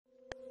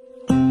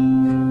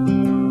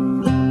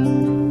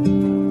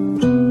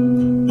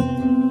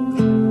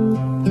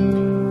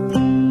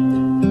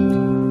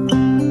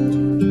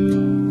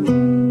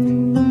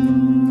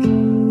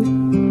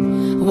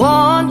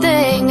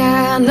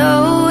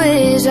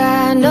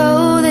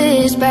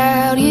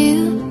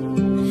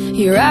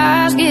Your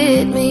eyes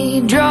get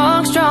me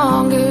drunk,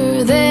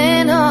 stronger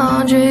than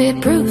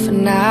 100 proof.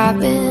 And I've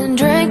been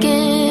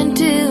drinking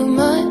too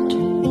much,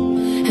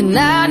 and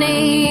I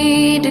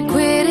need to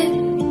quit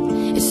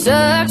it. It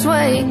sucks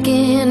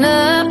waking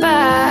up,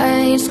 I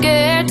ain't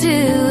scared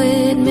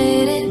to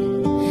admit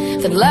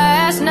it, that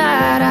last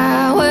night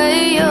I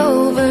way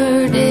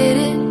overdid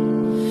it.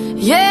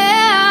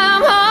 Yeah,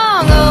 I'm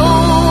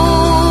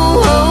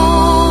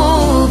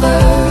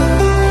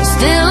hungover,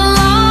 still